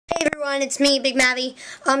Hey everyone, it's me, Big Mavy.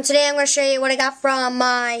 Today I'm going to show you what I got from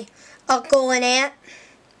my uncle and aunt.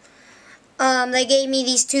 They gave me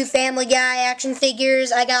these two Family Guy action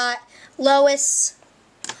figures. I got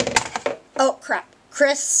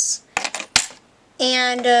Chris,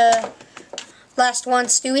 and last one,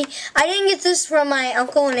 Stewie. I didn't get this from my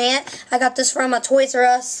uncle and aunt. I got this from a Toys R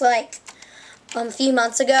Us like a few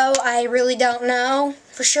months ago. I really don't know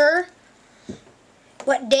for sure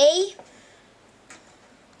what day.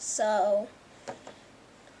 So,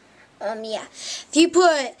 yeah.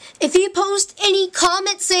 If you post any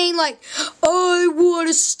comments saying like, I want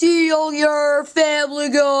to steal your Family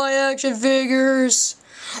Guy action figures,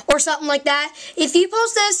 or something like that, if you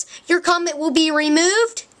post this, your comment will be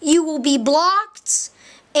removed, you will be blocked,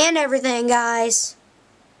 and everything, guys.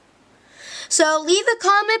 So, leave a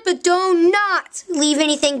comment, but do not leave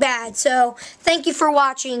anything bad. So, thank you for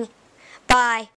watching. Bye.